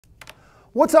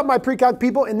What's up, my pre-calc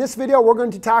people? In this video, we're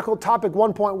going to tackle topic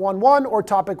 1.11 or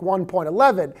topic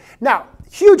 1.11. Now,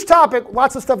 huge topic,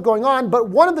 lots of stuff going on, but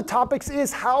one of the topics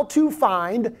is how to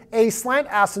find a slant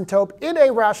asymptote in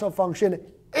a rational function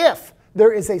if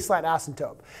there is a slant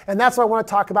asymptote. And that's what I want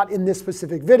to talk about in this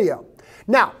specific video.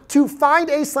 Now, to find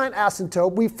a slant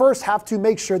asymptote, we first have to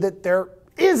make sure that there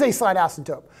is a slant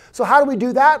asymptote. So how do we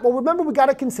do that? Well, remember, we got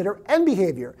to consider end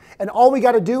behavior. And all we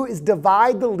got to do is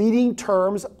divide the leading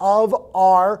terms of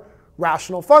our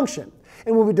rational function.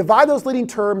 And when we divide those leading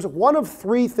terms, one of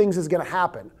three things is going to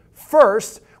happen.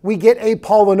 First, we get a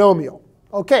polynomial.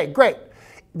 Okay, great.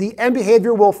 The end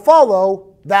behavior will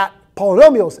follow that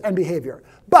polynomial's end behavior.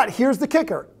 But here's the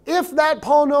kicker. If that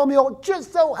polynomial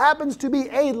just so happens to be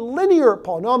a linear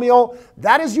polynomial,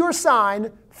 that is your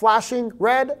sign, flashing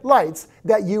red lights,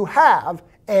 that you have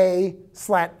a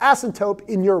slant asymptote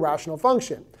in your rational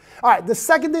function. All right, the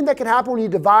second thing that can happen when you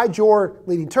divide your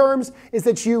leading terms is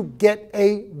that you get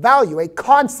a value, a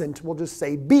constant. We'll just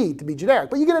say b to be generic,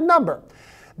 but you get a number.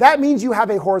 That means you have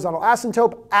a horizontal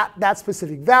asymptote at that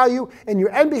specific value, and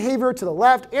your end behavior to the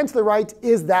left and to the right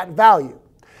is that value.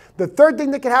 The third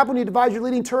thing that can happen when you divide your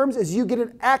leading terms is you get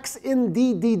an x in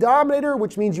the denominator,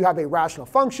 which means you have a rational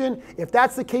function. If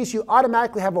that's the case, you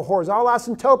automatically have a horizontal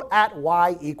asymptote at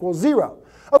y equals 0.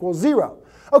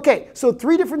 Okay, so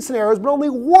three different scenarios, but only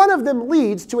one of them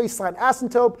leads to a slant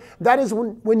asymptote. That is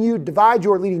when you divide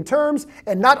your leading terms,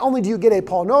 and not only do you get a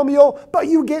polynomial, but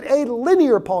you get a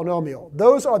linear polynomial.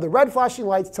 Those are the red flashing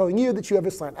lights telling you that you have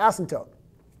a slant asymptote.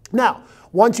 Now,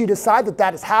 once you decide that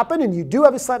that has happened and you do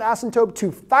have a slant asymptote,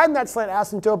 to find that slant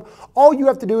asymptote, all you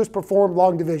have to do is perform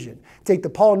long division. Take the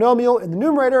polynomial in the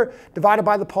numerator divided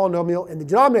by the polynomial in the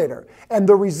denominator. And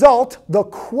the result, the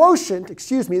quotient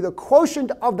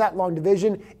of that long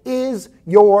division is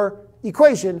your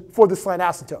equation for the slant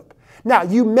asymptote. Now,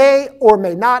 you may or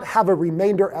may not have a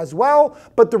remainder as well,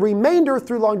 but the remainder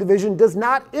through long division does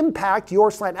not impact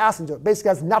your slant asymptote. Basically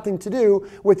has nothing to do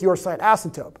with your slant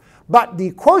asymptote. But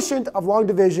the quotient of long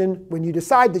division, when you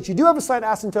decide that you do have a slant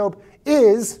asymptote,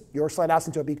 is your slant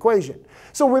asymptote equation.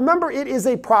 So remember, it is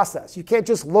a process. You can't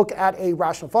just look at a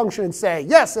rational function and say,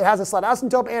 yes, it has a slant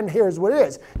asymptote, and here's what it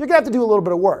is. You're going to have to do a little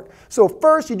bit of work. So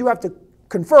first, you do have to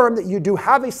confirm that you do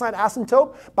have a slant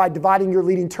asymptote by dividing your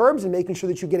leading terms and making sure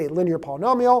that you get a linear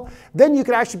polynomial. Then you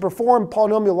can actually perform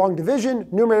polynomial long division,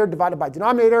 numerator divided by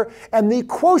denominator, and the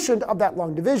quotient of that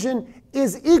long division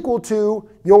is equal to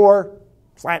your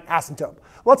slant asymptote.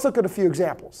 Let's look at a few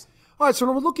examples. All right, so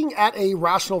when we're looking at a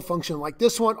rational function like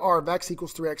this one, r of x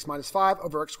equals 3x minus 5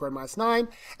 over x squared minus 9.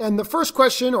 And the first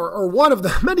question, or one of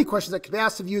the many questions that can be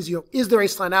asked of you is there a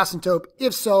slant asymptote?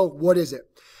 If so, what is it?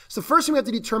 So the first thing we have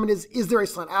to determine is there a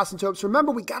slant asymptote? So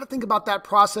remember, we got to think about that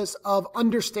process of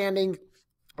understanding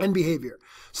end behavior.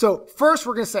 So first,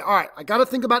 we're going to say, all right, I got to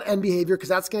think about end behavior because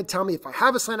that's going to tell me if I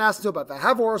have a slant asymptote, if I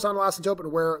have a horizontal asymptote,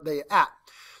 and where they at.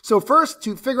 So first,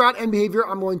 to figure out end behavior,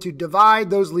 I'm going to divide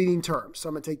those leading terms. So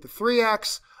I'm going to take the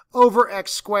 3x over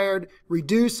x squared,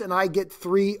 reduce, and I get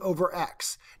 3 over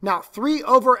x. Now, 3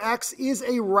 over x is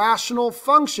a rational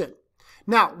function.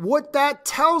 Now, what that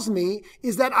tells me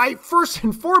is that I, first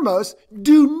and foremost,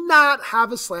 do not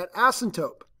have a slant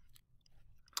asymptote.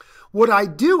 What I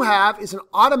do have is an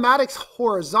automatic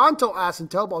horizontal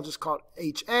asymptote, I'll just call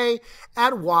it HA,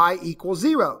 at y equals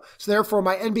 0. So therefore,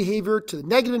 my end behavior to the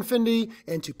negative infinity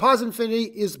and to positive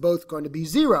infinity is both going to be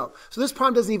 0. So this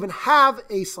problem doesn't even have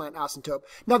a slant asymptote.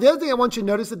 Now, the other thing I want you to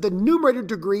notice is that the numerator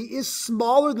degree is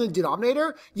smaller than the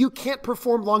denominator. You can't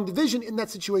perform long division in that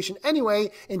situation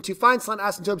anyway, and to find slant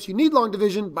asymptotes, you need long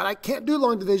division, but I can't do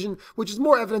long division, which is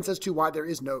more evidence as to why there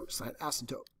is no slant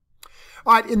asymptote.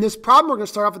 All right, in this problem, we're going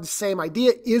to start off with the same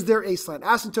idea. Is there a slant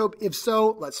asymptote? If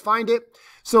so, let's find it.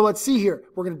 So let's see here.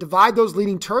 We're going to divide those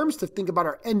leading terms to think about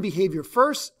our end behavior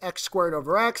first, x squared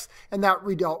over x, and that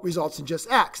results in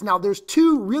just x. Now, there's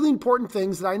two really important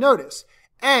things that I notice.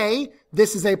 A,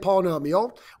 this is a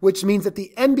polynomial, which means that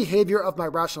the end behavior of my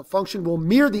rational function will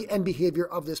mirror the end behavior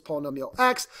of this polynomial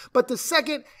x. But the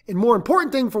second and more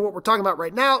important thing for what we're talking about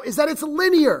right now is that it's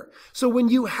linear. So when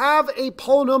you have a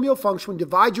polynomial function, when you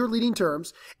divide your leading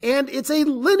terms, and it's a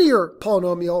linear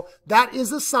polynomial, that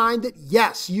is a sign that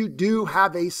yes, you do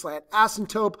have a slant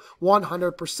asymptote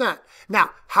 100%. Now,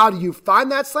 how do you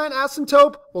find that slant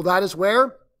asymptote? Well, that is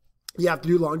where you have to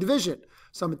do long division.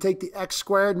 So I'm going to take the x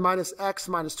squared minus x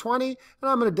minus 20, and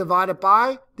I'm going to divide it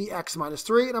by the x minus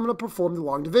 3, and I'm going to perform the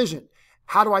long division.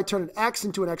 How do I turn an x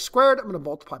into an x squared? I'm going to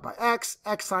multiply by x.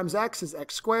 X times x is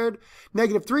x squared.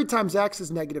 Negative 3 times x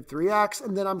is negative 3x.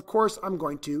 And then, of course, I'm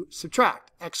going to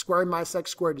subtract. X squared minus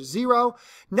x squared is 0.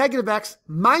 Negative x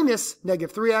minus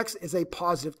negative 3x is a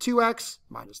positive 2x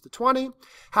minus the 20.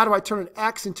 How do I turn an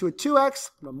x into a 2x?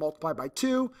 I'm going to multiply by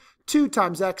 2. 2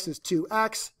 times x is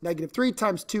 2x. Negative 3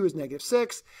 times 2 is negative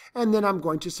 6. And then I'm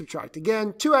going to subtract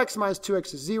again. 2x minus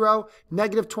 2x is 0.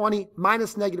 Negative 20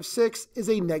 minus negative 6 is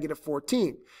a negative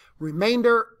 14.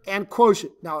 Remainder and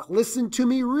quotient. Now listen to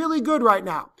me really good right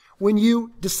now. When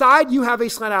you decide you have a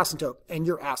slant asymptote and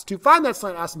you're asked to find that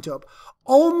slant asymptote,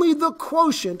 only the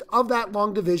quotient of that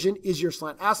long division is your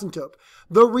slant asymptote.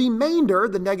 The remainder,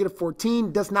 the negative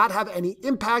 14, does not have any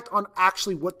impact on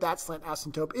actually what that slant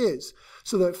asymptote is.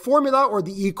 So the formula or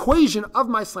the equation of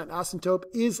my slant asymptote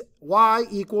is y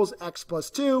equals x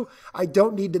plus 2. I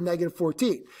don't need the negative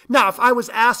 14. Now, if I was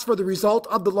asked for the result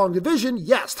of the long division,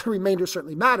 yes, the remainder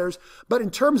certainly matters. But in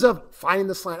terms of finding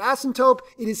the slant asymptote,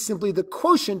 it is simply the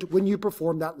quotient when you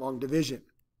perform that long division.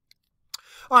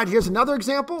 All right, here's another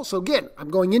example. So again, I'm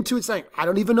going into it saying, I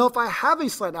don't even know if I have a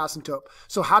slant asymptote.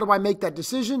 So how do I make that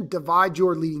decision? Divide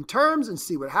your leading terms and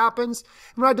see what happens.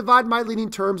 And when I divide my leading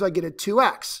terms, I get a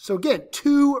 2x. So again,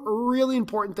 two really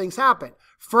important things happen.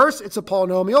 First, it's a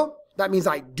polynomial. That means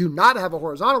I do not have a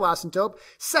horizontal asymptote.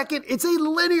 Second, it's a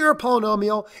linear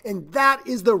polynomial, and that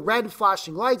is the red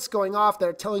flashing lights going off that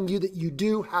are telling you that you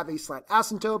do have a slant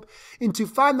asymptote. And to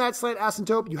find that slant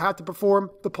asymptote, you have to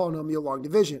perform the polynomial long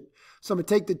division. So I'm going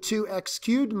to take the 2x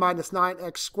cubed minus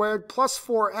 9x squared plus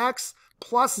 4x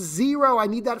plus 0. I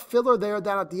need that filler there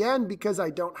down at the end because I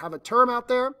don't have a term out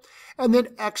there. And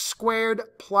then x squared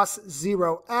plus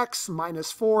 0x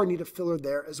minus 4. I need a filler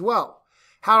there as well.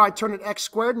 How do I turn an x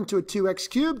squared into a 2x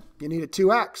cubed? You need a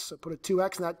 2x. So put a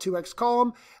 2x in that 2x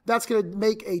column. That's going to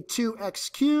make a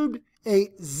 2x cubed, a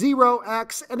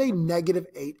 0x, and a negative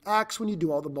 8x when you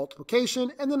do all the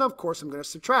multiplication. And then, of course, I'm going to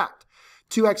subtract.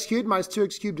 2x cubed minus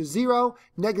 2x cubed is 0.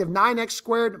 Negative 9x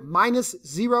squared minus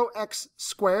 0x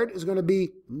squared is going to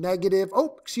be negative,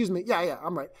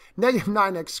 I'm right. Negative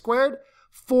 9x squared.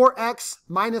 4x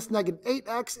minus negative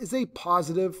 8x is a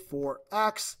positive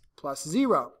 4x plus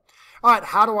 0. All right,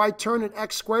 how do I turn an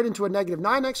x squared into a negative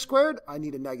 9x squared? I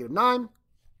need a negative 9.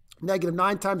 Negative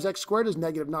 9 times x squared is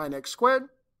negative 9x squared.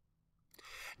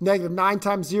 Negative 9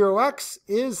 times 0x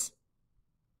is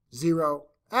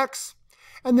 0x.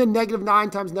 And then negative 9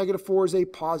 times negative 4 is a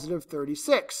positive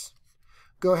 36.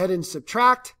 Go ahead and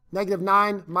subtract. Negative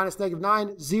 9 minus negative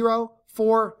 9, 0.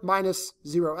 4 minus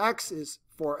 0x is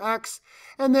 4x.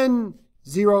 And then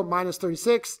 0 minus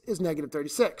 36 is negative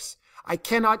 36. I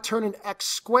cannot turn an x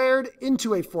squared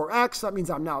into a 4x. That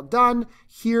means I'm now done.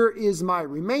 Here is my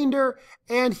remainder,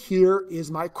 and here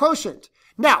is my quotient.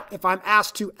 Now, if I'm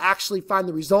asked to actually find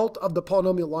the result of the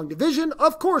polynomial long division,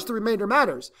 of course the remainder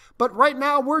matters. But right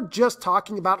now, we're just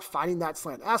talking about finding that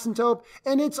slant asymptote,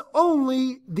 and it's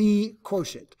only the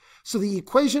quotient. So the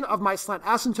equation of my slant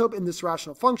asymptote in this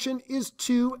rational function is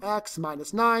 2x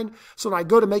minus 9. So when I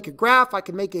go to make a graph, I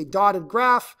can make a dotted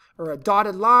graph or a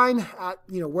dotted line at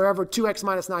wherever 2x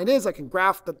minus 9 is. I can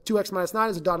graph the 2x minus 9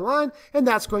 as a dotted line, and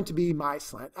that's going to be my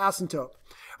slant asymptote.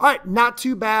 All right, not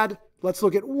too bad. Let's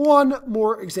look at one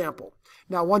more example.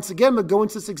 Now, once again, I'm going to go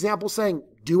into this example saying,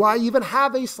 do I even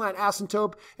have a slant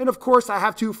asymptote? And of course, I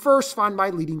have to first find my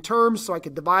leading terms so I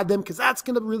can divide them, because that's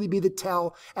going to really be the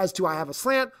tell as to I have a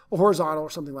slant, a horizontal, or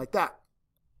something like that.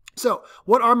 So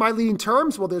what are my leading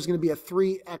terms? Well, there's going to be a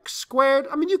 3x squared.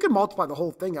 I mean, you can multiply the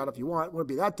whole thing out if you want. It wouldn't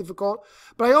be that difficult.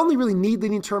 But I only really need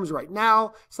leading terms right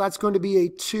now. So that's going to be a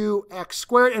 2x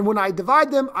squared. And when I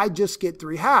divide them, I just get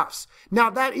 3/2. Now,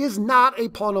 that is not a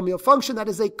polynomial function. That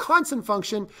is a constant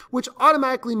function, which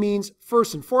automatically means,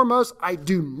 first and foremost, I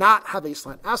do not have a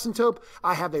slant asymptote.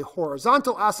 I have a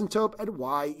horizontal asymptote at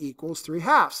y equals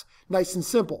 3/2. Nice and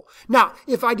simple. Now,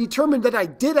 if I determined that I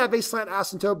did have a slant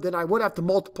asymptote, then I would have to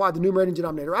multiply the numerator and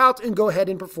denominator out and go ahead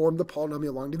and perform the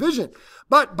polynomial long division.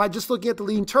 But by just looking at the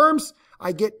leading terms,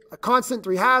 I get a constant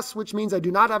 3/2, which means I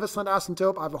do not have a slant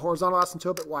asymptote. I have a horizontal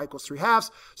asymptote at y equals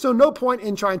 3/2. So no point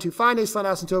in trying to find a slant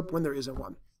asymptote when there isn't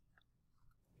one.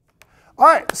 All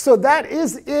right, so that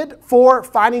is it for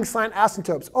finding slant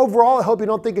asymptotes. Overall, I hope you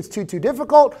don't think it's too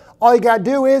difficult. All you got to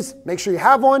do is make sure you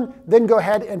have one, then go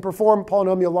ahead and perform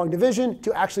polynomial long division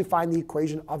to actually find the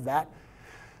equation of that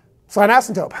slant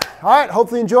asymptote. All right,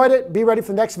 hopefully you enjoyed it. Be ready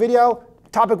for the next video.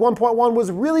 Topic 1.1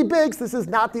 was really big, so this is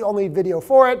not the only video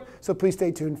for it, so please stay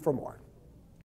tuned for more.